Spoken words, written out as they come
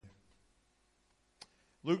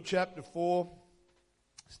Luke chapter 4,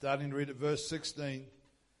 starting to read at verse 16,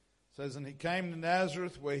 says, "And he came to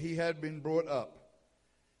Nazareth where he had been brought up.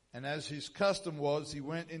 And as his custom was, he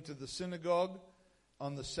went into the synagogue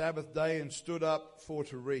on the Sabbath day and stood up for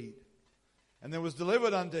to read. And there was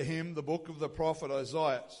delivered unto him the book of the prophet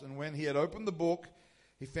Isaiah. And when he had opened the book,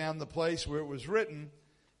 he found the place where it was written,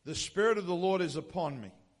 The Spirit of the Lord is upon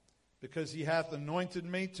me, because he hath anointed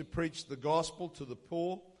me to preach the gospel to the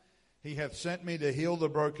poor. He hath sent me to heal the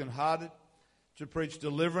brokenhearted, to preach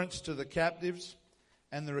deliverance to the captives,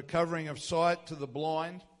 and the recovering of sight to the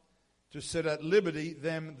blind, to set at liberty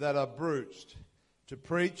them that are bruised, to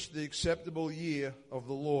preach the acceptable year of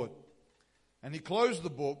the Lord. And he closed the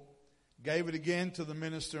book, gave it again to the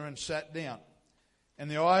minister, and sat down. And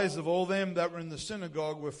the eyes of all them that were in the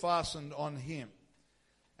synagogue were fastened on him.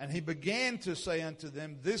 And he began to say unto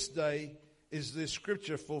them, This day is this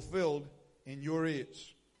scripture fulfilled in your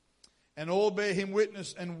ears. And all bare him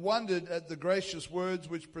witness, and wondered at the gracious words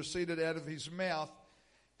which proceeded out of his mouth.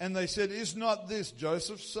 And they said, Is not this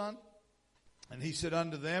Joseph's son? And he said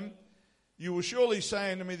unto them, You will surely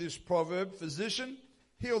say unto me this proverb, Physician,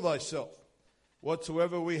 heal thyself.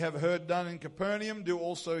 Whatsoever we have heard done in Capernaum, do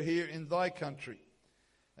also here in thy country.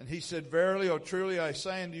 And he said, Verily or truly I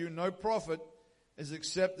say unto you, no prophet is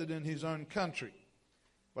accepted in his own country.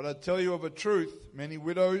 But I tell you of a truth, many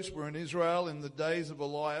widows were in Israel in the days of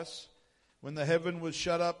Elias, when the heaven was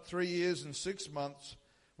shut up 3 years and 6 months,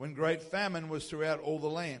 when great famine was throughout all the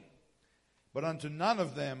land. But unto none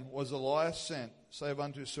of them was Elias sent, save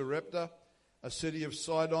unto Sarepta, a city of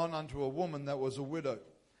Sidon, unto a woman that was a widow.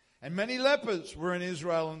 And many lepers were in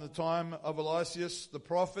Israel in the time of Elias the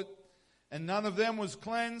prophet, and none of them was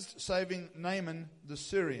cleansed, saving Naaman the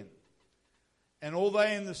Syrian. And all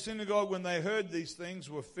they in the synagogue, when they heard these things,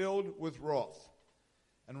 were filled with wrath,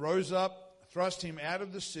 and rose up, thrust him out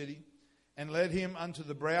of the city, and led him unto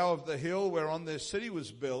the brow of the hill whereon their city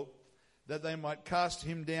was built, that they might cast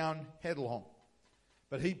him down headlong.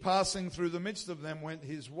 But he, passing through the midst of them, went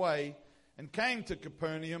his way, and came to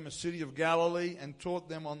Capernaum, a city of Galilee, and taught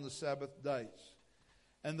them on the Sabbath days.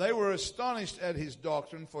 And they were astonished at his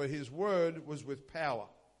doctrine, for his word was with power.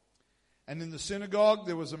 And in the synagogue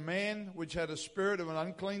there was a man which had a spirit of an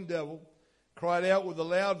unclean devil, cried out with a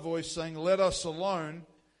loud voice, saying, Let us alone.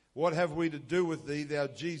 What have we to do with thee, thou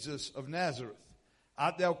Jesus of Nazareth?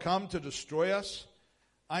 Art thou come to destroy us?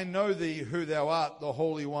 I know thee who thou art, the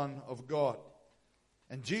Holy One of God.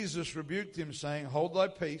 And Jesus rebuked him, saying, Hold thy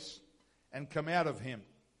peace, and come out of him.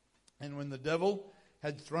 And when the devil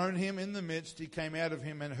had thrown him in the midst, he came out of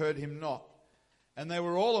him and heard him not. And they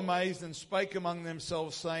were all amazed, and spake among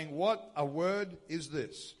themselves, saying, What a word is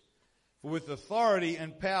this? For with authority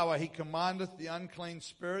and power he commandeth the unclean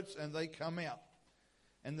spirits, and they come out.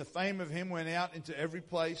 And the fame of him went out into every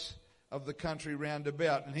place of the country round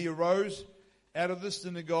about. And he arose out of the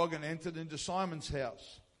synagogue and entered into Simon's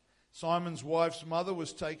house. Simon's wife's mother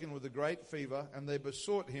was taken with a great fever, and they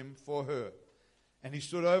besought him for her. And he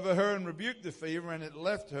stood over her and rebuked the fever, and it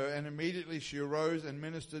left her, and immediately she arose and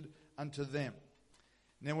ministered unto them.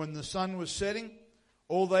 Now when the sun was setting,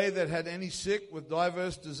 all they that had any sick with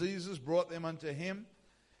divers diseases brought them unto him,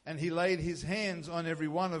 and he laid his hands on every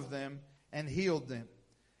one of them, and healed them.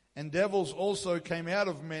 And devils also came out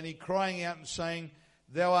of many, crying out and saying,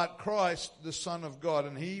 Thou art Christ, the Son of God.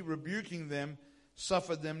 And he, rebuking them,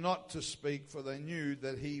 suffered them not to speak, for they knew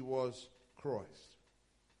that he was Christ.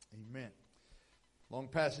 Amen. Long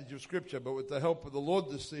passage of Scripture, but with the help of the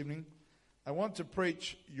Lord this evening, I want to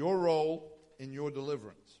preach your role in your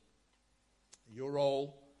deliverance. Your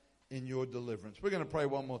role in your deliverance. We're going to pray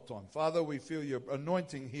one more time. Father, we feel your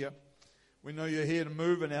anointing here. We know you're here to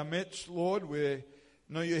move in our midst, Lord. We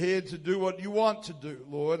know you're here to do what you want to do,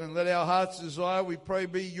 Lord. And let our heart's desire, we pray,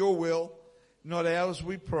 be your will, not ours,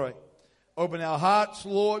 we pray. Open our hearts,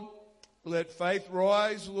 Lord. Let faith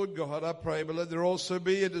rise, Lord God, I pray. But let there also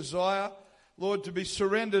be a desire, Lord, to be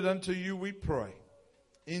surrendered unto you, we pray.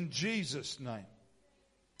 In Jesus' name.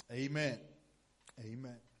 Amen.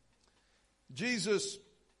 Amen. Jesus,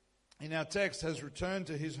 in our text, has returned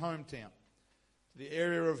to his hometown, to the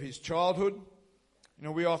area of his childhood. You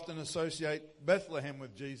know, we often associate Bethlehem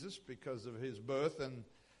with Jesus because of his birth and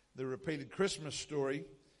the repeated Christmas story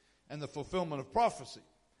and the fulfillment of prophecy.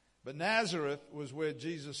 But Nazareth was where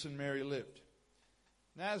Jesus and Mary lived.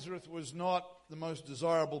 Nazareth was not the most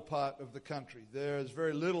desirable part of the country. There is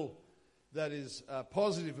very little that is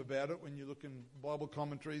positive about it when you look in Bible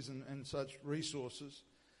commentaries and such resources.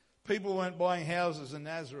 People weren't buying houses in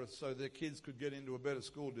Nazareth so their kids could get into a better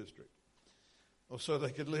school district, or so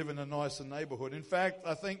they could live in a nicer neighborhood. In fact,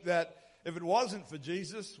 I think that if it wasn't for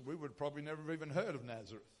Jesus, we would probably never have even heard of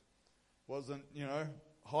Nazareth. Wasn't,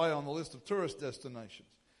 high on the list of tourist destinations.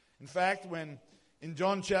 In fact, when in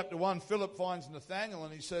John chapter 1, Philip finds Nathanael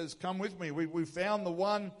and he says, come with me. We found the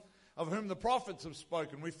one of whom the prophets have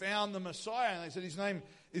spoken. We found the Messiah. And they said his name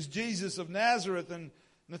is Jesus of Nazareth. And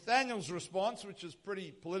Nathanael's response, which is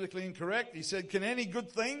pretty politically incorrect, he said, can any good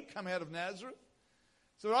thing come out of Nazareth?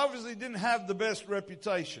 So it obviously didn't have the best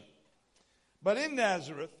reputation. But in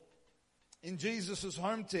Nazareth, in Jesus'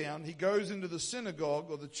 hometown, he goes into the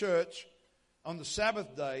synagogue or the church on the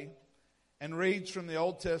Sabbath day and reads from the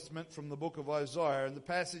Old Testament from the book of Isaiah. And the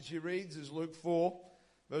passage he reads is Luke 4,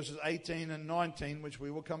 verses 18 and 19, which we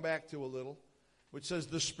will come back to a little, which says,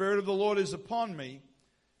 the Spirit of the Lord is upon me,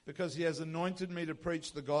 because he has anointed me to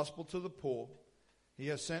preach the gospel to the poor. He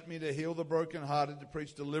has sent me to heal the brokenhearted, to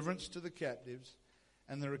preach deliverance to the captives,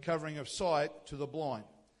 and the recovering of sight to the blind,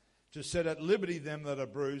 to set at liberty them that are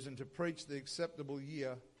bruised, and to preach the acceptable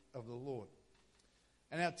year of the Lord.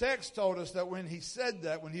 And our text told us that when he said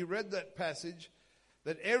that, when he read that passage,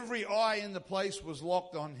 that every eye in the place was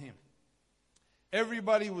locked on him.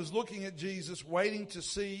 Everybody was looking at Jesus, waiting to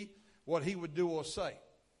see what he would do or say.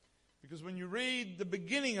 Because when you read the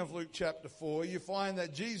beginning of Luke chapter 4, you find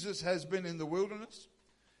that Jesus has been in the wilderness.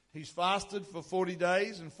 He's fasted for 40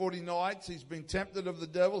 days and 40 nights. He's been tempted of the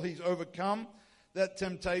devil. He's overcome that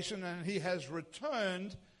temptation, and he has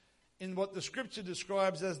returned in what the scripture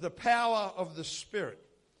describes as the power of the Spirit.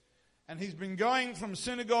 And he's been going from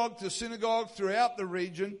synagogue to synagogue throughout the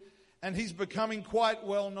region, and he's becoming quite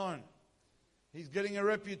well known. He's getting a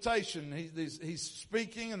reputation. He's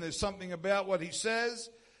speaking, and there's something about what he says.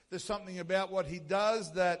 There's something about what he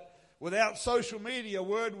does that without social media,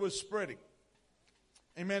 word was spreading.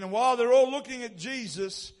 Amen. And while they're all looking at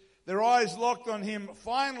Jesus, their eyes locked on him,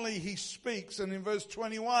 finally he speaks. And in verse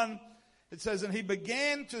 21, it says, and he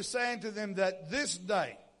began to say unto them that this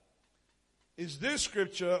day is this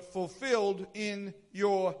scripture fulfilled in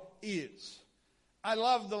your ears. I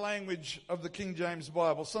love the language of the King James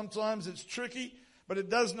Bible. Sometimes it's tricky, but it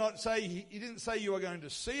does not say, he didn't say you are going to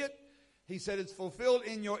see it. He said it's fulfilled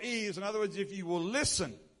in your ears. In other words, if you will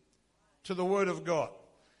listen to the word of God,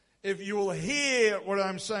 if you will hear what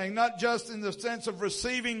I'm saying, not just in the sense of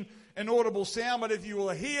receiving an audible sound, but if you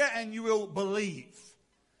will hear and you will believe,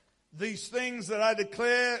 these things that I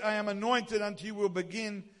declare I am anointed unto you will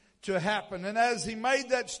begin to happen. And as he made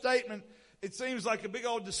that statement, it seems like a big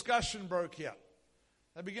old discussion broke out.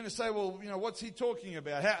 They begin to say, well, what's he talking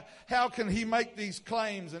about? How can he make these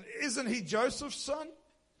claims? And isn't he Joseph's son?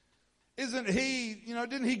 Isn't he,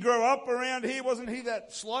 didn't he grow up around here? Wasn't he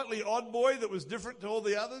that slightly odd boy that was different to all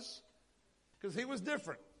the others? Because he was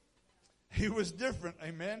different. He was different,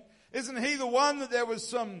 amen. Isn't he the one that there was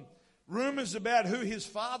some rumors about who his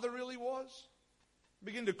father really was?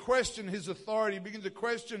 Begin to question his authority, begin to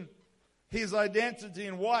question his identity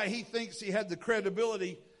and why he thinks he had the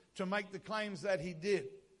credibility to make the claims that he did.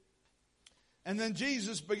 And then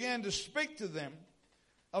Jesus began to speak to them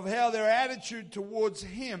of how their attitude towards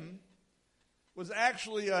him was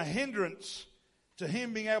actually a hindrance to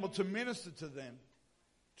him being able to minister to them,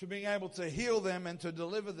 to being able to heal them and to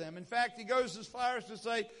deliver them. In fact, he goes as far as to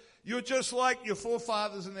say, you're just like your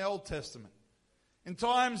forefathers in the Old Testament. In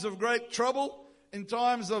times of great trouble, in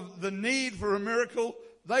times of the need for a miracle,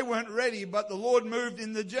 they weren't ready, but the Lord moved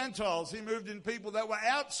in the Gentiles. He moved in people that were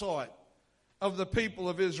outside of the people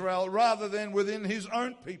of Israel rather than within his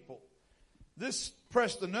own people. This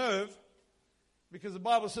pressed the nerve, because the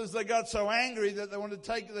Bible says they got so angry that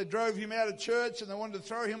they drove him out of church and they wanted to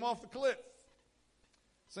throw him off a cliff.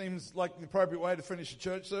 Seems like the appropriate way to finish a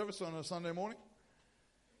church service on a Sunday morning.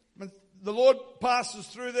 But the Lord passes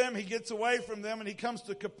through them, he gets away from them, and he comes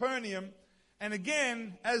to Capernaum. And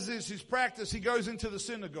again, as is his practice, he goes into the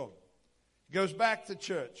synagogue. He goes back to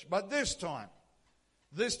church. But this time,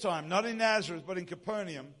 not in Nazareth, but in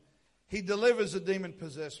Capernaum, he delivers a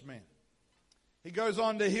demon-possessed man. He goes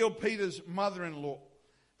on to heal Peter's mother-in-law.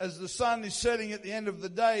 As the sun is setting at the end of the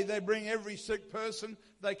day, they bring every sick person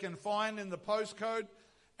they can find in the postcode,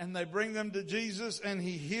 and they bring them to Jesus, and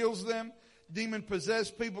he heals them.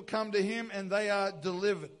 Demon-possessed people come to him, and they are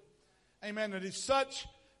delivered. Amen. It is such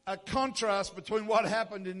a contrast between what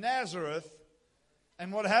happened in Nazareth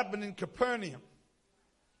and what happened in Capernaum.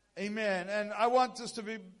 Amen. And I want us to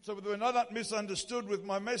be, so we're not misunderstood with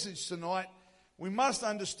my message tonight, we must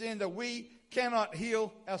understand that we cannot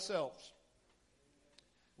heal ourselves.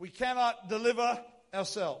 We cannot deliver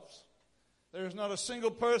ourselves. There is not a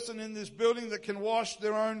single person in this building that can wash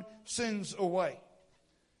their own sins away.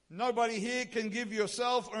 Nobody here can give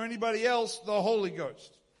yourself or anybody else the Holy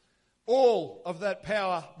Ghost. All of that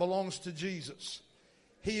power belongs to Jesus.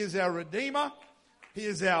 He is our Redeemer. He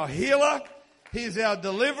is our healer. He is our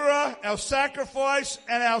deliverer, our sacrifice,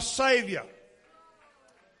 and our Savior.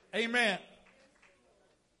 Amen.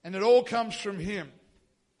 And it all comes from Him.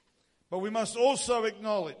 But we must also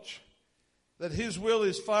acknowledge that His will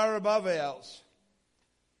is far above ours.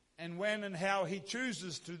 And when and how He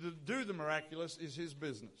chooses to do the miraculous is His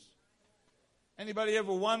business. Anybody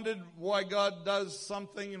ever wondered why God does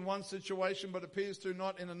something in one situation but appears to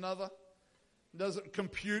not in another? Doesn't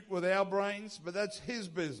compute with our brains, but that's His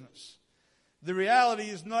business. The reality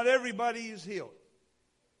is not everybody is healed.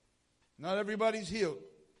 Not everybody's healed.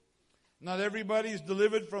 Not everybody is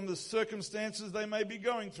delivered from the circumstances they may be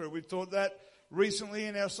going through. We've taught that recently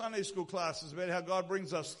in our Sunday school classes about how God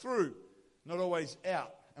brings us through, not always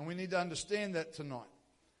out. And we need to understand that tonight.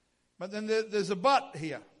 But then there's a but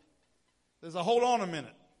here. There's a hold on a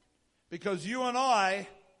minute. Because you and I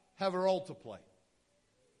have a role to play.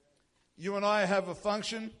 You and I have a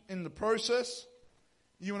function in the process.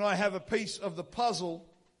 You and I have a piece of the puzzle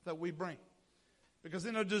that we bring. Because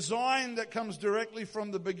in a design that comes directly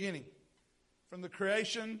from the beginning, from the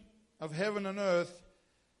creation of heaven and earth,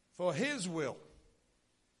 for His will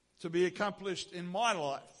to be accomplished in my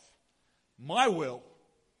life, my will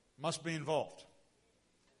must be involved.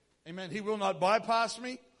 Amen. He will not bypass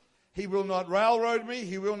me. He will not railroad me.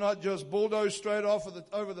 He will not just bulldoze straight off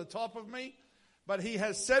over the top of me. But He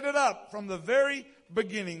has set it up from the very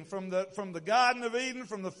beginning, from the Garden of Eden,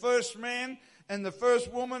 from the first man and the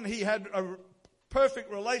first woman. He had a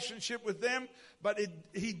perfect relationship with them, but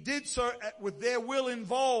He did so with their will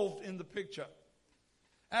involved in the picture.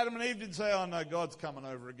 Adam and Eve didn't say, oh no, God's coming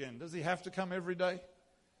over again. Does He have to come every day?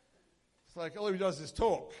 It's like all He does is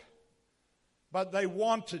talk. But they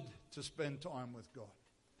wanted to spend time with God.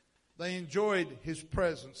 They enjoyed His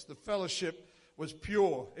presence. The fellowship was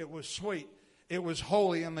pure. It was sweet. It was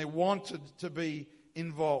holy, and they wanted to be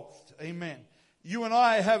involved. Amen. You and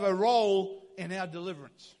I have a role in our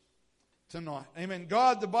deliverance tonight. Amen.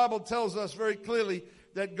 God, the Bible tells us very clearly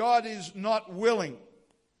that God is not willing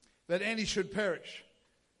that any should perish.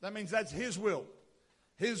 That means that's His will.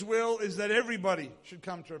 His will is that everybody should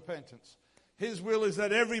come to repentance. His will is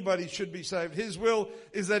that everybody should be saved. His will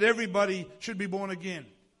is that everybody should be born again.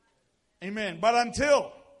 Amen. But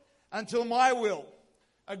until my will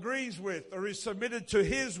agrees with or is submitted to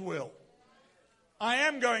His will, I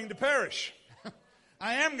am going to perish.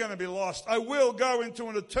 I am going to be lost. I will go into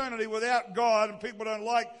an eternity without God, and people don't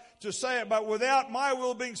like to say it, but without my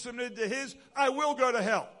will being submitted to His, I will go to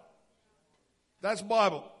hell. That's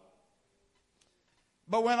Bible.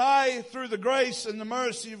 But when I, through the grace and the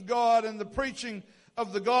mercy of God and the preaching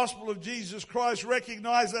of the gospel of Jesus Christ,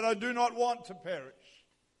 recognize that I do not want to perish,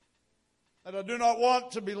 that I do not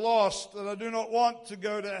want to be lost, that I do not want to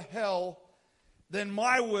go to hell, then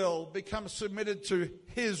my will becomes submitted to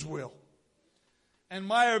His will. And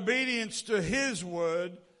my obedience to His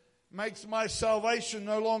word makes my salvation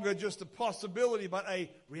no longer just a possibility, but a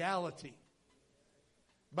reality.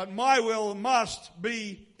 But my will must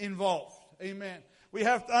be involved. Amen. We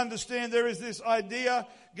have to understand there is this idea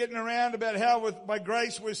getting around about how by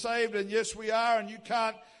grace we're saved, and yes we are, and you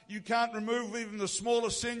can't remove even the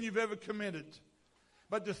smallest sin you've ever committed.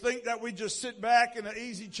 But to think that we just sit back in an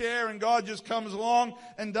easy chair and God just comes along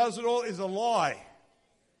and does it all is a lie.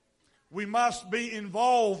 We must be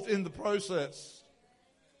involved in the process.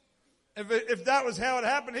 If that was how it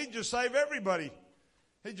happened, He'd just save everybody.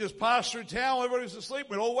 He'd just pass through town, everybody was asleep,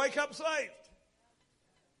 we'd all wake up saved.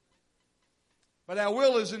 But our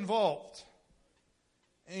will is involved.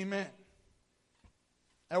 Amen.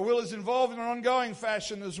 Our will is involved in an ongoing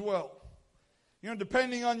fashion as well. You know,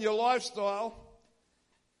 depending on your lifestyle,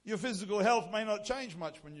 your physical health may not change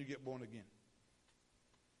much when you get born again.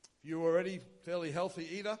 If you're already a fairly healthy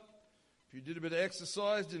eater, if you did a bit of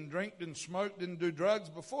exercise, didn't drink, didn't smoke, didn't do drugs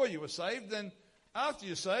before you were saved, then after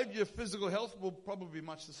you're saved, your physical health will probably be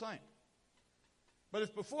much the same. But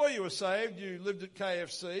if before you were saved, you lived at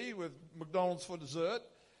KFC with McDonald's for dessert,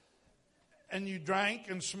 and you drank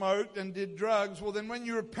and smoked and did drugs, well then when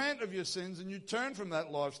you repent of your sins and you turn from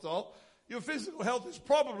that lifestyle, your physical health is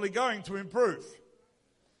probably going to improve.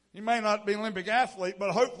 You may not be an Olympic athlete,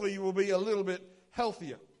 but hopefully you will be a little bit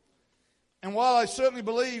healthier. And while I certainly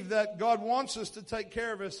believe that God wants us to take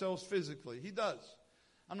care of ourselves physically, He does.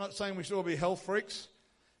 I'm not saying we should all be health freaks,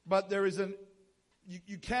 but there is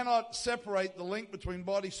you cannot separate the link between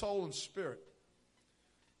body, soul, and spirit.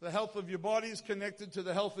 The health of your body is connected to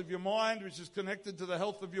the health of your mind, which is connected to the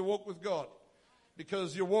health of your walk with God.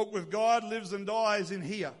 Because your walk with God lives and dies in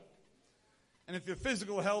here. And if your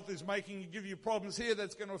physical health is give you problems here,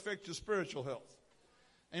 that's going to affect your spiritual health.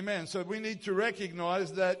 Amen. So we need to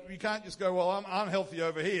recognize that you can't just go, well, I'm healthy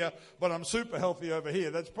over here, but I'm super healthy over here.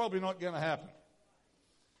 That's probably not going to happen.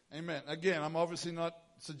 Amen. Again, I'm obviously not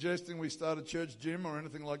suggesting we start a church gym or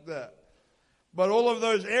anything like that. But all of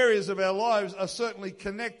those areas of our lives are certainly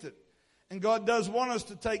connected. And God does want us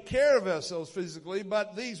to take care of ourselves physically,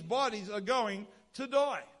 but these bodies are going to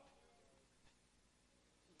die.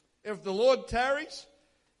 If the Lord tarries,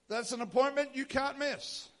 that's an appointment you can't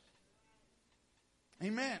miss.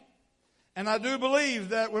 Amen. And I do believe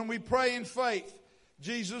that when we pray in faith,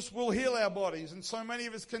 Jesus will heal our bodies. And so many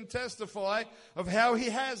of us can testify of how He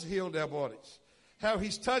has healed our bodies. How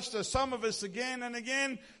He's touched us, some of us again and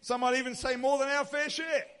again. Some might even say more than our fair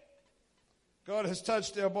share. God has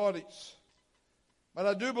touched our bodies. But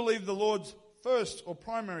I do believe the Lord's first or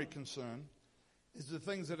primary concern is the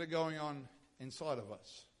things that are going on inside of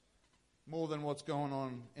us, more than what's going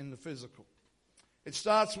on in the physical. It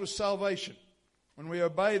starts with salvation. When we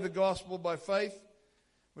obey the gospel by faith,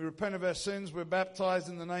 we repent of our sins, we're baptized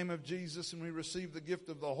in the name of Jesus, and we receive the gift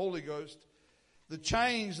of the Holy Ghost. The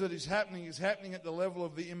change that is happening at the level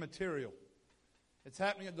of the immaterial. It's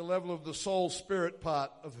happening at the level of the soul spirit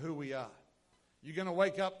part of who we are. You're going to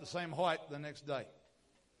wake up the same height the next day.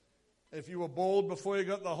 If you were bald before you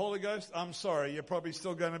got the Holy Ghost, I'm sorry, you're probably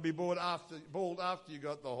still going to be bald after you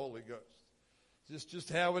got the Holy Ghost. It's just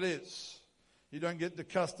how it is. You don't get to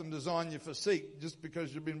custom design your physique just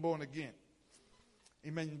because you've been born again.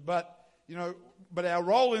 Amen. But our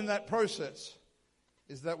role in that process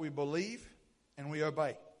is that we believe and we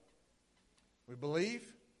obey. We believe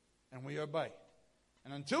and we obey.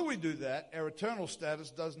 And until we do that, our eternal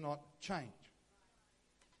status does not change.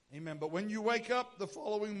 Amen. But when you wake up the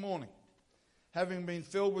following morning, having been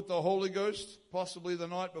filled with the Holy Ghost, possibly the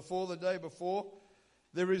night before, the day before,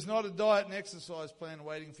 there is not a diet and exercise plan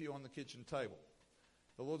waiting for you on the kitchen table.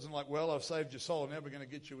 The Lord's not like, well, I've saved your soul, now we're going to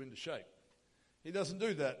get you into shape. He doesn't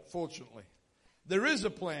do that, fortunately. There is a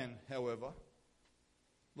plan, however.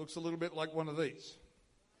 Looks a little bit like one of these.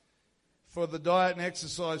 For the diet and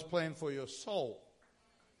exercise plan for your soul,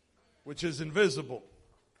 which is invisible.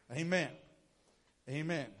 Amen.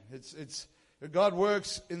 Amen. It's God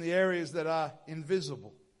works in the areas that are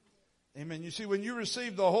invisible. Amen. You see, when you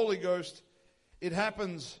receive the Holy Ghost, it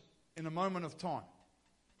happens in a moment of time.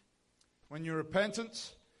 When your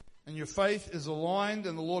repentance and your faith is aligned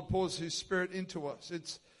and the Lord pours His Spirit into us,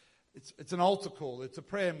 it's an altar call, it's a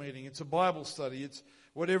prayer meeting, it's a Bible study, it's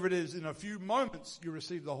whatever it is. In a few moments, you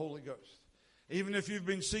receive the Holy Ghost. Even if you've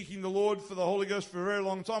been seeking the Lord for the Holy Ghost for a very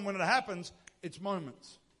long time, when it happens, it's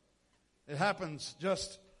moments. It happens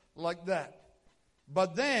just like that.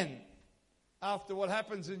 But then, after what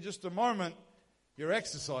happens in just a moment, your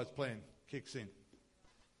exercise plan kicks in.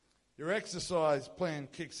 Your exercise plan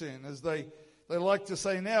kicks in. As they like to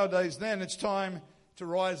say nowadays, then it's time to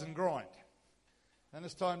rise and grind. And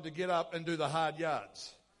it's time to get up and do the hard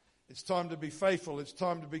yards. It's time to be faithful. It's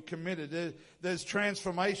time to be committed. There's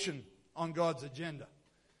transformation on God's agenda.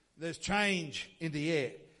 There's change in the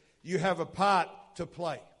air. You have a part to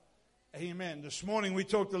play. Amen. This morning we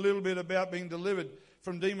talked a little bit about being delivered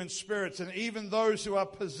from demon spirits, and even those who are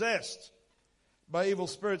possessed by evil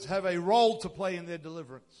spirits have a role to play in their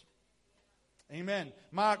deliverance. Amen.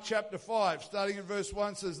 Mark chapter 5, starting at verse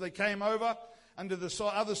 1, says, they came over unto the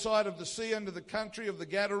other side of the sea, unto the country of the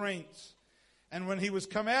Gadarenes. And when he was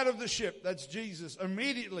come out of the ship, that's Jesus,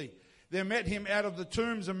 immediately there met him out of the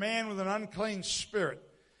tombs a man with an unclean spirit,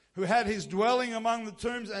 who had his dwelling among the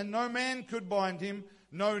tombs, and no man could bind him,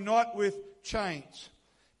 no, not with chains,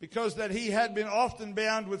 because that he had been often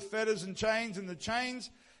bound with fetters and chains, and the chains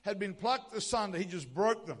had been plucked asunder. He just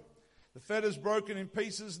broke them. The fetters broken in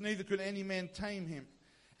pieces, neither could any man tame him.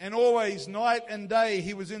 And always, night and day,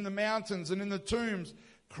 he was in the mountains and in the tombs,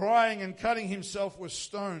 crying and cutting himself with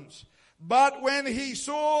stones. But when he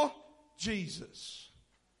saw Jesus,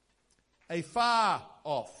 afar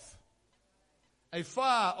off,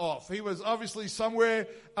 he was obviously somewhere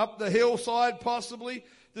up the hillside, possibly.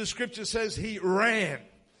 The scripture says he ran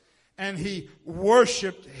and he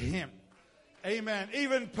worshipped him. Amen.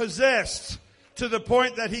 Even possessed to the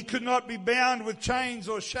point that he could not be bound with chains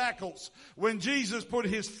or shackles. When Jesus put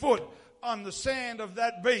his foot on the sand of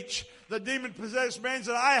that beach, the demon-possessed man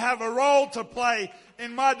said, I have a role to play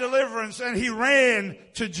in my deliverance. And he ran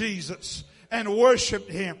to Jesus and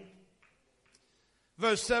worshipped him.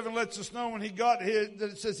 Verse 7 lets us know when he got here that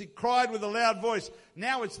it says he cried with a loud voice.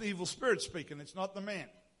 Now it's the evil spirit speaking. It's not the man.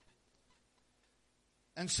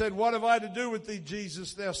 And said, what have I to do with thee,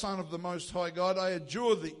 Jesus, thou Son of the Most High God? I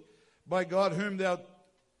adjure thee by God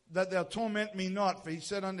that thou torment me not. For he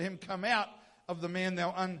said unto him, come out of the man,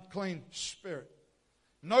 thou unclean spirit.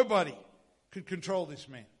 Nobody could control this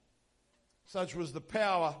man. Such was the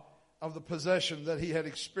power of the possession that he had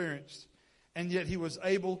experienced. And yet he was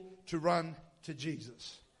able to run to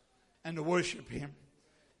Jesus. and to worship Him.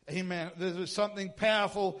 Amen. There's something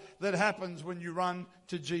powerful that happens when you run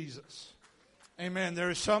to Jesus. Amen. There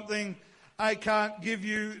is something, I can't give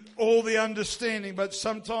you all the understanding, but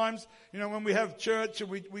sometimes, when we have church and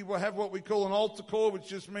we will have what we call an altar call, which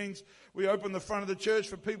just means we open the front of the church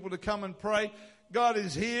for people to come and pray. God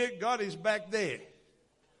is here. God is back there.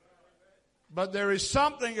 But there is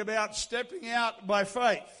something about stepping out by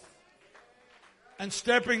faith and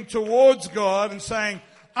stepping towards God and saying,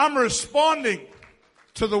 I'm responding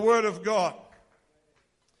to the Word of God.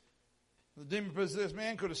 The demon-possessed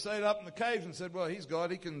man could have stayed up in the caves and said, well, He's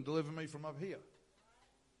God. He can deliver me from up here.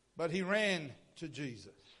 But he ran to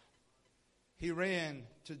Jesus. He ran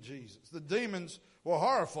to Jesus. The demons were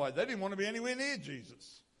horrified. They didn't want to be anywhere near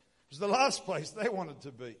Jesus. It was the last place they wanted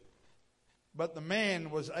to be. But the man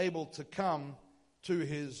was able to come to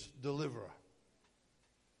his deliverer.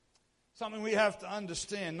 Something we have to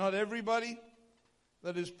understand. Not everybody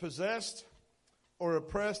that is possessed or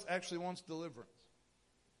oppressed actually wants deliverance.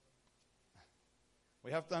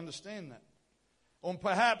 We have to understand that. Or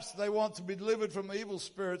perhaps they want to be delivered from evil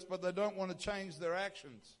spirits, but they don't want to change their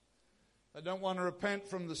actions. They don't want to repent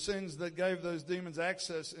from the sins that gave those demons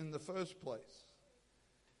access in the first place.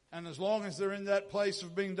 And as long as they're in that place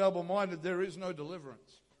of being double-minded, there is no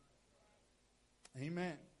deliverance.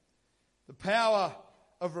 Amen. The power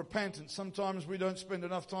of repentance. Sometimes we don't spend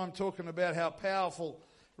enough time talking about how powerful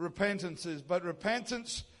repentance is. But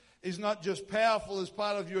repentance is not just powerful as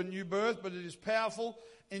part of your new birth, but it is powerful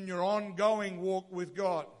in your ongoing walk with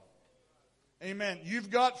God. Amen. You've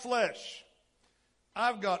got flesh.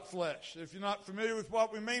 I've got flesh. If you're not familiar with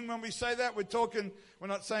what we mean when we say that, we're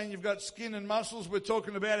not saying you've got skin and muscles. We're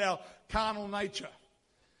talking about our carnal nature.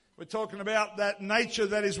 We're talking about that nature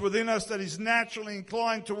that is within us that is naturally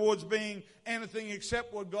inclined towards being anything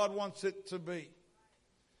except what God wants it to be.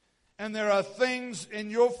 And there are things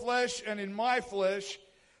in your flesh and in my flesh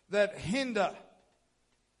that hinder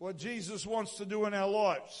what Jesus wants to do in our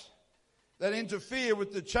lives, that interfere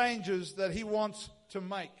with the changes that He wants to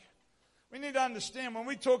make. We need to understand when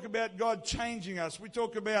we talk about God changing us, we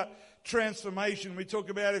talk about transformation. We talk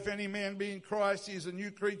about if any man be in Christ, he is a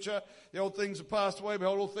new creature. The old things are passed away,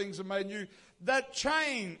 behold, all things are made new. That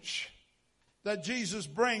change that Jesus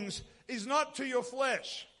brings is not to your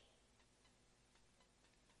flesh.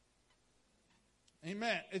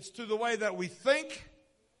 Amen. It's to the way that we think.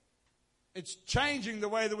 It's changing the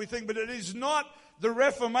way that we think, but it is not the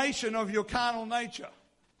reformation of your carnal nature.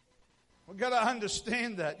 We've got to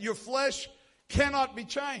understand that. Your flesh cannot be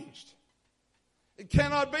changed. It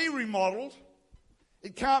cannot be remodeled.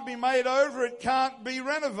 It can't be made over. It can't be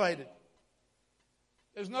renovated.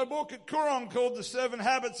 There's no book at Quran called The 7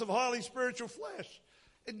 Habits of Highly Spiritual Flesh.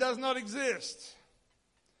 It does not exist.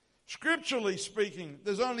 Scripturally speaking,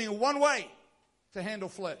 there's only one way to handle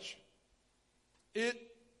flesh. It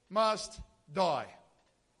must die.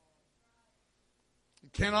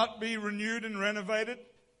 It cannot be renewed and renovated.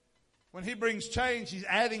 When He brings change, He's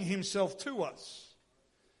adding Himself to us.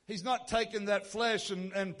 He's not taking that flesh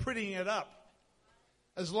and prettying it up.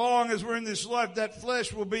 As long as we're in this life, that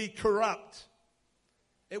flesh will be corrupt.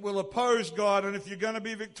 It will oppose God, and if you're going to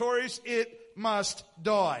be victorious, it must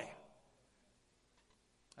die.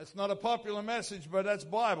 That's not a popular message, but that's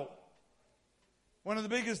Bible. One of the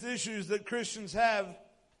biggest issues that Christians have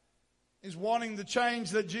is wanting the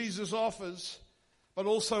change that Jesus offers, but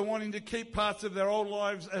also wanting to keep parts of their old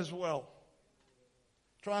lives as well.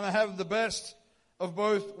 Trying to have the best of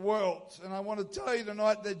both worlds. And I want to tell you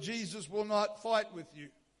tonight that Jesus will not fight with you.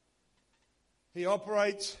 He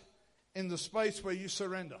operates in the space where you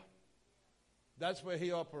surrender. That's where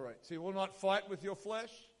He operates. He will not fight with your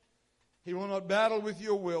flesh. He will not battle with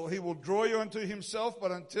your will. He will draw you unto Himself,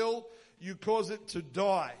 but until you cause it to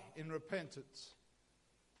die in repentance,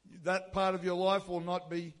 that part of your life will not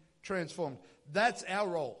be transformed. That's our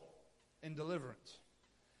role in deliverance.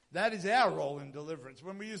 That is our role in deliverance.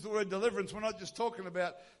 When we use the word deliverance, we're not just talking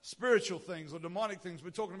about spiritual things or demonic things.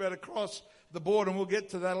 We're talking about across the board, and we'll get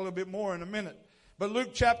to that a little bit more in a minute. But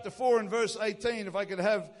Luke chapter 4 and verse 18, if I could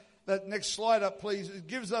have that next slide up, please. It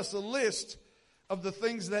gives us a list of the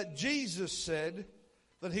things that Jesus said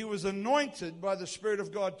that He was anointed by the Spirit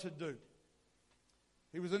of God to do.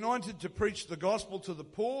 He was anointed to preach the gospel to the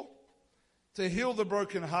poor, to heal the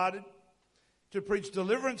brokenhearted, to preach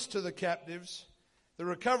deliverance to the captives, the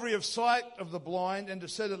recovery of sight of the blind, and to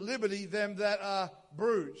set at liberty them that are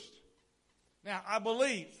bruised. Now, I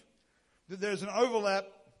believe that there's an overlap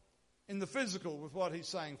in the physical with what He's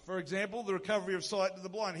saying. For example, the recovery of sight to the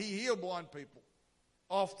blind. He healed blind people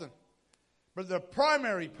often. But the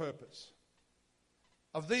primary purpose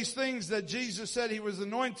of these things that Jesus said He was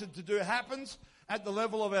anointed to do happens at the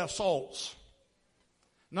level of our souls.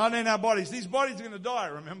 Not in our bodies. These bodies are going to die,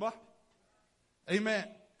 remember? Amen.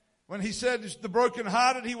 When he said the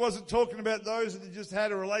brokenhearted, he wasn't talking about those that had just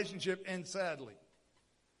had a relationship end sadly.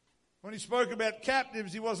 When he spoke about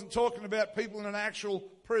captives, he wasn't talking about people in an actual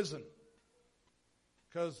prison.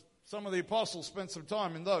 Because some of the apostles spent some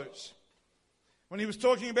time in those. When he was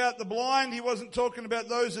talking about the blind, he wasn't talking about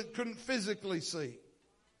those that couldn't physically see.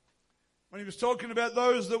 When he was talking about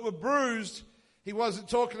those that were bruised, he wasn't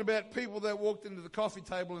talking about people that walked into the coffee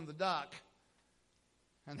table in the dark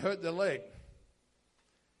and hurt their leg.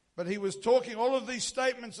 But he was talking, all of these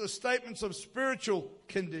statements are statements of spiritual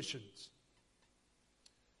conditions.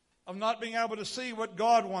 Of not being able to see what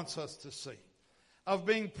God wants us to see. Of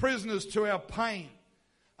being prisoners to our pain.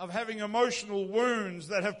 Of having emotional wounds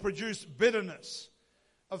that have produced bitterness.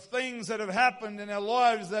 Of things that have happened in our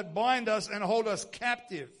lives that bind us and hold us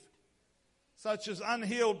captive. Such as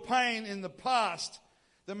unhealed pain in the past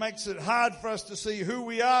that makes it hard for us to see who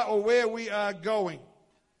we are or where we are going.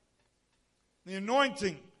 The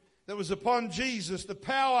anointing that was upon Jesus, the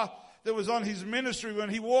power that was on his ministry when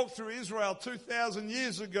he walked through Israel 2,000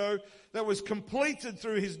 years ago, that was completed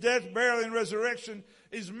through his death, burial, and resurrection,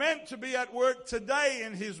 is meant to be at work today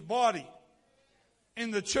in his body,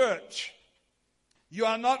 in the church. You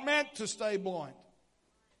are not meant to stay blind.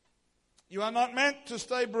 You are not meant to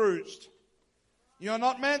stay bruised. You are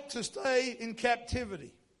not meant to stay in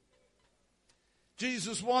captivity.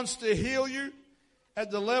 Jesus wants to heal you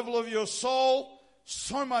at the level of your soul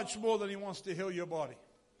so much more than he wants to heal your body.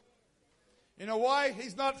 You know why?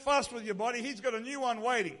 He's not fussed with your body. He's got a new one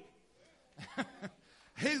waiting.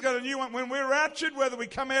 He's got a new one. When we're raptured, whether we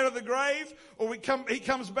come out of the grave or he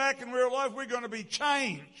comes back and we're alive, we're going to be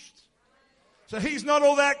changed. So he's not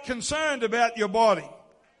all that concerned about your body.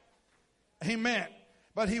 Amen.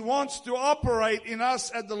 But he wants to operate in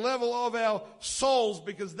us at the level of our souls,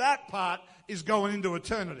 because that part is going into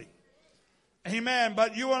eternity. Amen.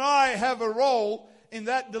 But you and I have a role in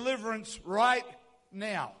that deliverance right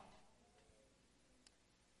now.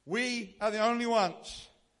 We are the only ones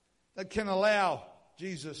that can allow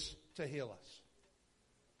Jesus to heal us.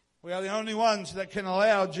 We are the only ones that can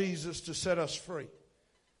allow Jesus to set us free.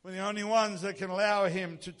 We're the only ones that can allow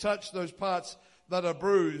him to touch those parts that are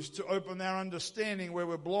bruised, to open our understanding where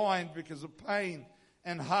we're blind because of pain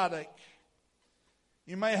and heartache.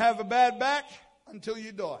 You may have a bad back until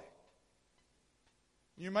you die.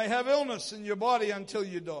 You may have illness in your body until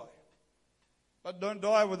you die. But don't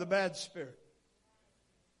die with a bad spirit.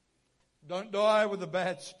 Don't die with a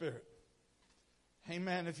bad spirit.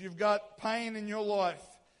 Amen. If you've got pain in your life,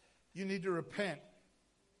 you need to repent.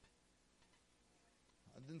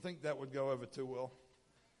 I didn't think that would go over too well.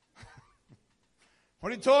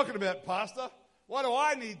 What are you talking about, Pastor? Why do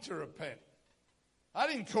I need to repent? I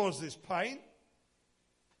didn't cause this pain.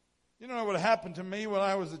 You don't know what happened to me when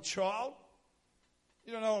I was a child.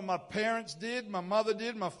 You don't know what my parents did, my mother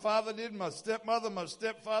did, my father did, my stepmother, my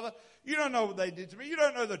stepfather. You don't know what they did to me. You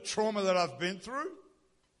don't know the trauma that I've been through.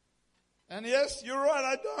 And yes, you're right,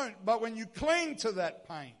 I don't. But when you cling to that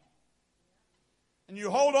pain and you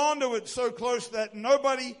hold on to it so close that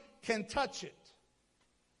nobody can touch it,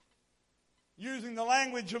 using the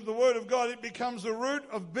language of the Word of God, it becomes a root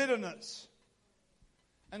of bitterness.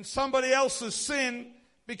 And somebody else's sin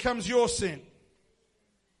becomes your sin.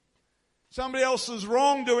 Somebody else's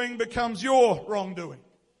wrongdoing becomes your wrongdoing.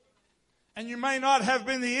 And you may not have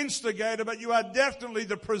been the instigator, but you are definitely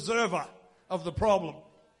the preserver of the problem.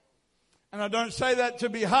 And I don't say that to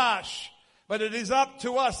be harsh, but it is up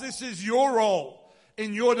to us. This is your role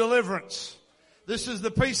in your deliverance. This is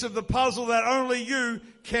the piece of the puzzle that only you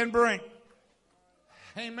can bring.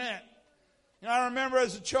 Amen. You know, I remember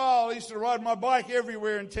as a child, I used to ride my bike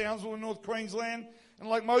everywhere in Townsville in North Queensland. And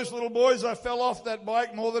like most little boys, I fell off that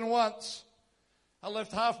bike more than once. I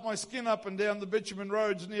left half my skin up and down the bitumen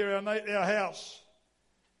roads near our house.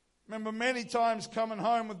 Remember many times coming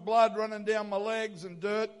home with blood running down my legs and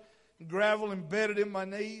dirt and gravel embedded in my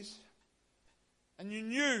knees. And you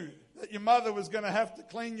knew that your mother was going to have to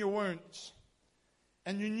clean your wounds.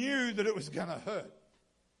 And you knew that it was going to hurt.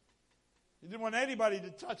 You didn't want anybody to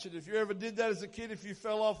touch it. If you ever did that as a kid, if you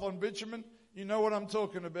fell off on bitumen, you know what I'm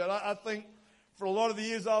talking about. I think for a lot of the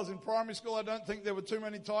years I was in primary school, I don't think there were too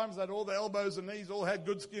many times that all the elbows and knees all had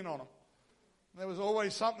good skin on them. There was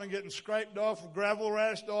always something getting scraped off, gravel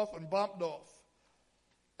rashed off, and bumped off.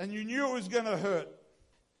 And you knew it was going to hurt,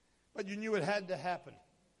 but you knew it had to happen.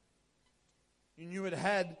 You knew it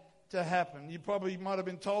had to happen. You probably might have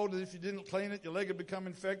been told that if you didn't clean it, your leg would become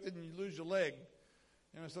infected and you'd lose your leg.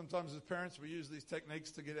 You know, sometimes as parents we use these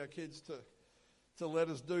techniques to get our kids to let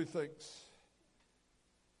us do things.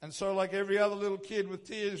 And so like every other little kid with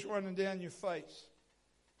tears running down your face,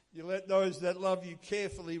 you let those that love you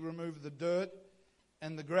carefully remove the dirt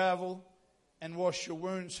and the gravel and wash your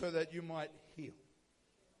wounds so that you might heal.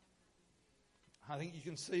 I think you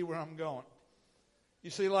can see where I'm going. You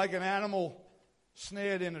see, like an animal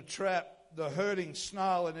snared in a trap, the herding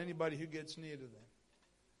snarl at anybody who gets near to them.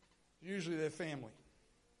 Usually their family.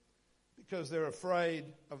 Because they're afraid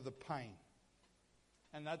of the pain.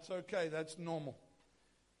 And that's okay, that's normal.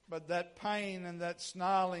 But that pain and that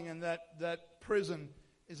snarling and that prison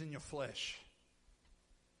is in your flesh.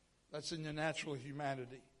 That's in your natural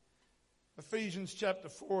humanity. Ephesians chapter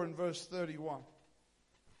 4 and verse 31.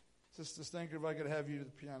 Sister Stinker, if I could have you to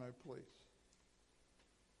the piano, please.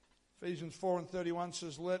 Ephesians 4 and 31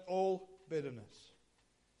 says, let all bitterness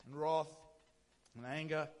and wrath and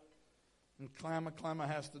anger and clamor. Clamor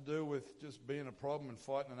has to do with just being a problem and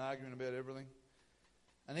fighting and arguing about everything.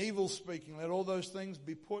 And evil speaking, let all those things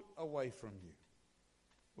be put away from you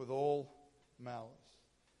with all malice.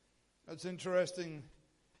 It's interesting,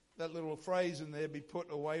 that little phrase in there, be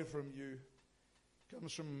put away from you,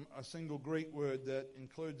 comes from a single Greek word that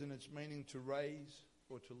includes in its meaning to raise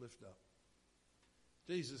or to lift up.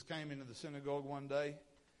 Jesus came into the synagogue one day.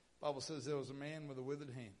 The Bible says there was a man with a withered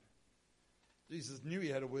hand. Jesus knew he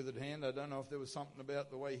had a withered hand. I don't know if there was something about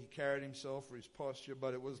the way he carried himself or his posture,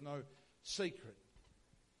 but it was no secret.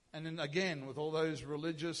 And then again, with all those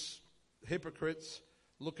religious hypocrites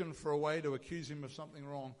looking for a way to accuse him of something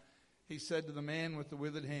wrong, he said to the man with the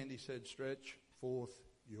withered hand, he said, stretch forth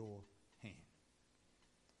your hand.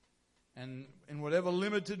 And in whatever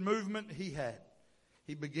limited movement he had,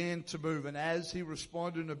 he began to move. And as he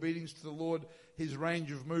responded in obedience to the Lord, his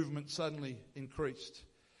range of movement suddenly increased.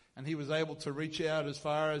 And he was able to reach out as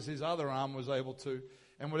far as his other arm was able to.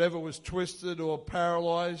 And whatever was twisted or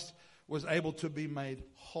paralyzed was able to be made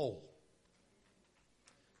whole.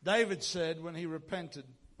 David said when he repented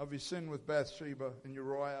of his sin with Bathsheba and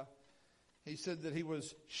Uriah, he said that he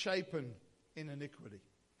was shapen in iniquity.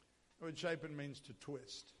 The word shapen means to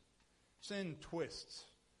twist. Sin twists.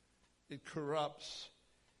 It corrupts.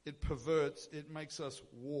 It perverts. It makes us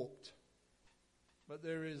warped. But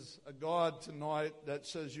there is a God tonight that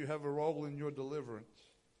says you have a role in your deliverance.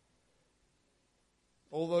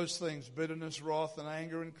 All those things, bitterness, wrath, and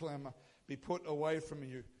anger, and clamor, be put away from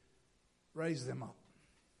you. Raise them up.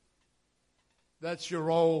 That's your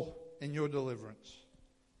role in your deliverance.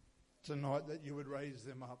 Tonight, that you would raise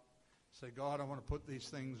them up. Say, God, I want to put these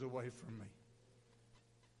things away from me.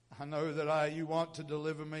 I know that you want to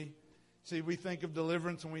deliver me. See, we think of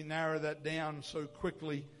deliverance and we narrow that down so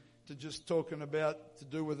quickly to just talking about to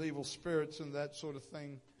do with evil spirits and that sort of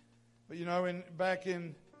thing. But you know, back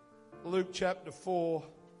in Luke chapter 4,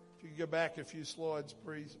 if you could go back a few slides,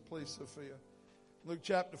 please, Sophia. Luke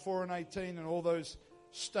chapter 4 and 18 and all those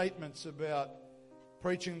statements about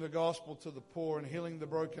preaching the gospel to the poor and healing the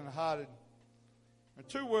brokenhearted. There are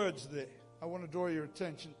two words there I want to draw your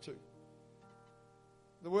attention to.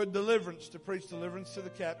 The word deliverance, to preach deliverance to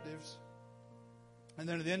the captives. And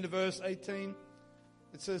then at the end of verse 18,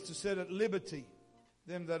 it says to set at liberty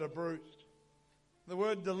them that are bruised. The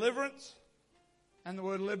word deliverance and the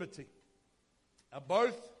word liberty are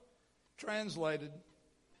both translated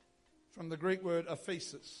from the Greek word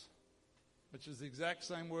aphesis, which is the exact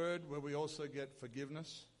same word where we also get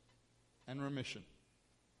forgiveness and remission.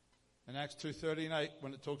 In Acts 2:30 and 8,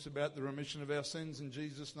 when it talks about the remission of our sins in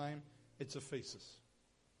Jesus' name, it's aphesis.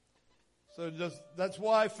 So that's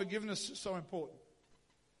why forgiveness is so important.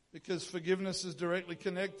 Because forgiveness is directly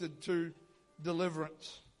connected to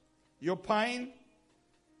deliverance. Your pain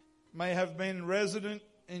may have been resident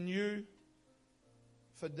in you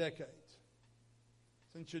for decades.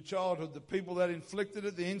 Since your childhood, the people that inflicted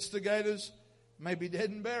it, the instigators, may be dead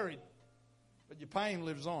and buried. But your pain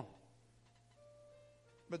lives on.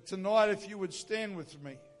 But tonight, if you would stand with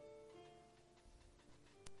me.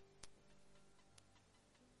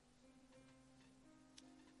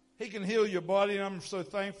 He can heal your body, and I'm so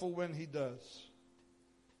thankful when He does.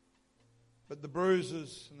 But the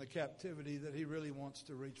bruises and the captivity that He really wants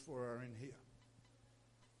to reach for are in here.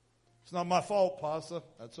 It's not my fault, Pastor.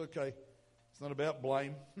 That's okay. It's not about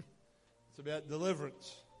blame. It's about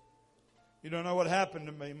deliverance. You don't know what happened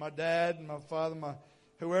to me. My dad and my father,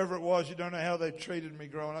 whoever it was, you don't know how they treated me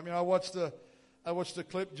growing up. I mean, I watched a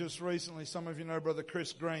clip just recently. Some of you know Brother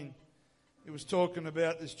Chris Green. He was talking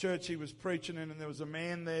about this church he was preaching in, and there was a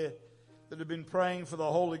man there that had been praying for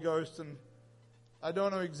the Holy Ghost. And I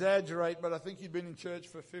don't want to exaggerate, but I think he'd been in church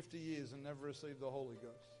for 50 years and never received the Holy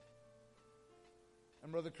Ghost.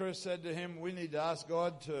 And Brother Chris said to him, we need to ask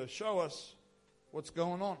God to show us what's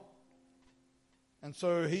going on. And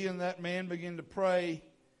so he and that man began to pray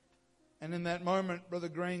And in that moment, Brother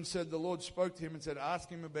Green said the Lord spoke to him and said, ask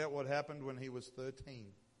him about what happened when he was 13.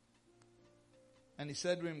 And he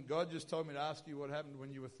said to him, God just told me to ask you what happened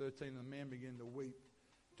when you were 13. And the man began to weep.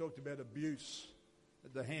 Talked about abuse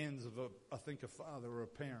at the hands of, a father or a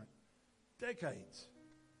parent. Decades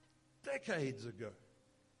ago.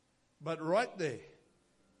 But right there,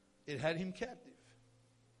 it had him captive.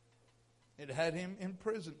 It had him in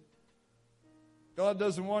prison. God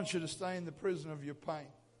doesn't want you to stay in the prison of your pain.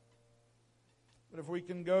 But if we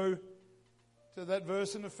can go to that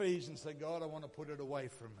verse in Ephesians and say, God, I want to put it away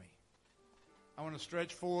from me. I want to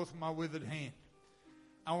stretch forth my withered hand.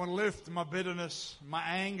 I want to lift my bitterness, my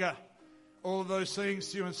anger, all of those things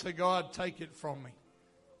to you and say, God, take it from me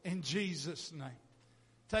in Jesus' name.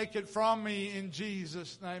 Take it from me in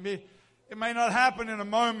Jesus' name. It may not happen in a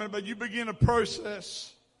moment, but you begin a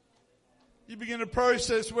process. You begin a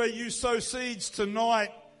process where you sow seeds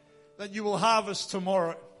tonight that you will harvest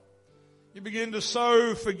tomorrow. You begin to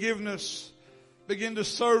sow forgiveness, begin to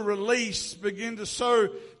sow release, begin to sow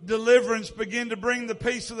deliverance, begin to bring the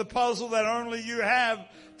piece of the puzzle that only you have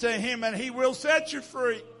to Him, and He will set you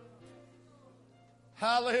free.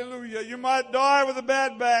 Hallelujah. You might die with a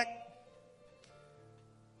bad back.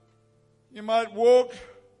 You might walk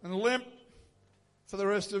and limp for the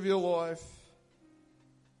rest of your life.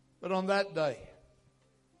 But on that day,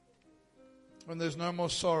 when there's no more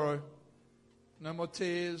sorrow, no more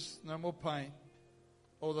tears, no more pain,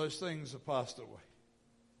 all those things are passed away.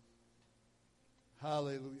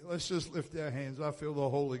 Hallelujah. Let's just lift our hands. I feel the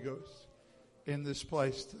Holy Ghost in this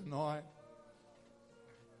place tonight.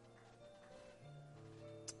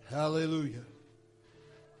 Hallelujah.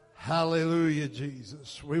 Hallelujah,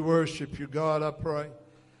 Jesus. We worship you, God. I pray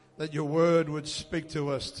that your word would speak to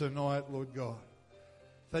us tonight, Lord God.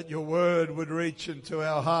 That your word would reach into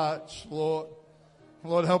our hearts, Lord.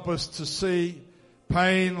 Lord, help us to see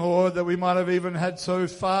pain, Lord, that we might have even had so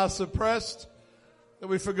far suppressed that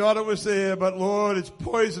we forgot it was there. But Lord, it's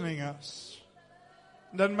poisoning us.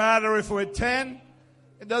 It doesn't matter if we're 10.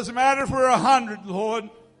 It doesn't matter if we're 100, Lord.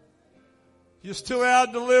 You're still our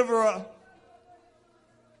deliverer.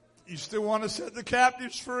 You still want to set the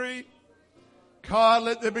captives free. God,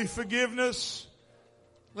 let there be forgiveness.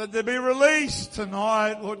 Let there be release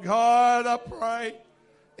tonight, Lord God, I pray.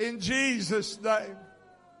 In Jesus' name.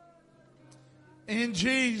 In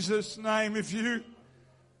Jesus' name. If you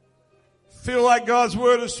feel like God's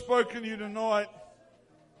word has spoken to you tonight,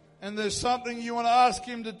 and there's something you want to ask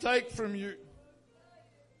Him to take from you,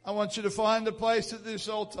 I want you to find a place at this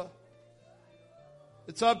altar.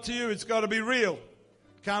 It's up to you. It's got to be real.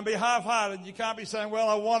 It can't be half-hearted. You can't be saying, well,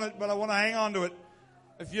 I want it, but I want to hang on to it.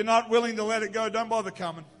 If you're not willing to let it go, don't bother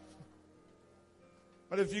coming.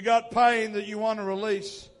 But if you got pain that you want to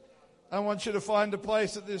release, I want you to find a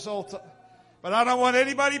place at this altar. But I don't want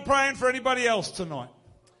anybody praying for anybody else tonight.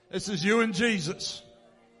 This is you and Jesus.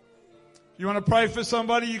 If you want to pray for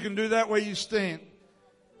somebody, you can do that where you stand.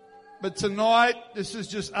 But tonight, this is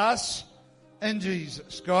just us and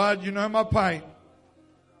Jesus. God, you know my pain.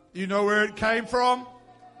 You know where it came from.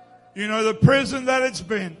 You know the prison that it's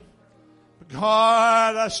been. But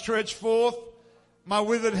God, I stretch forth my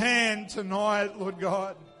withered hand tonight, Lord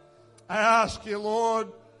God. I ask you, Lord,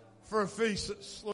 for Ephesus.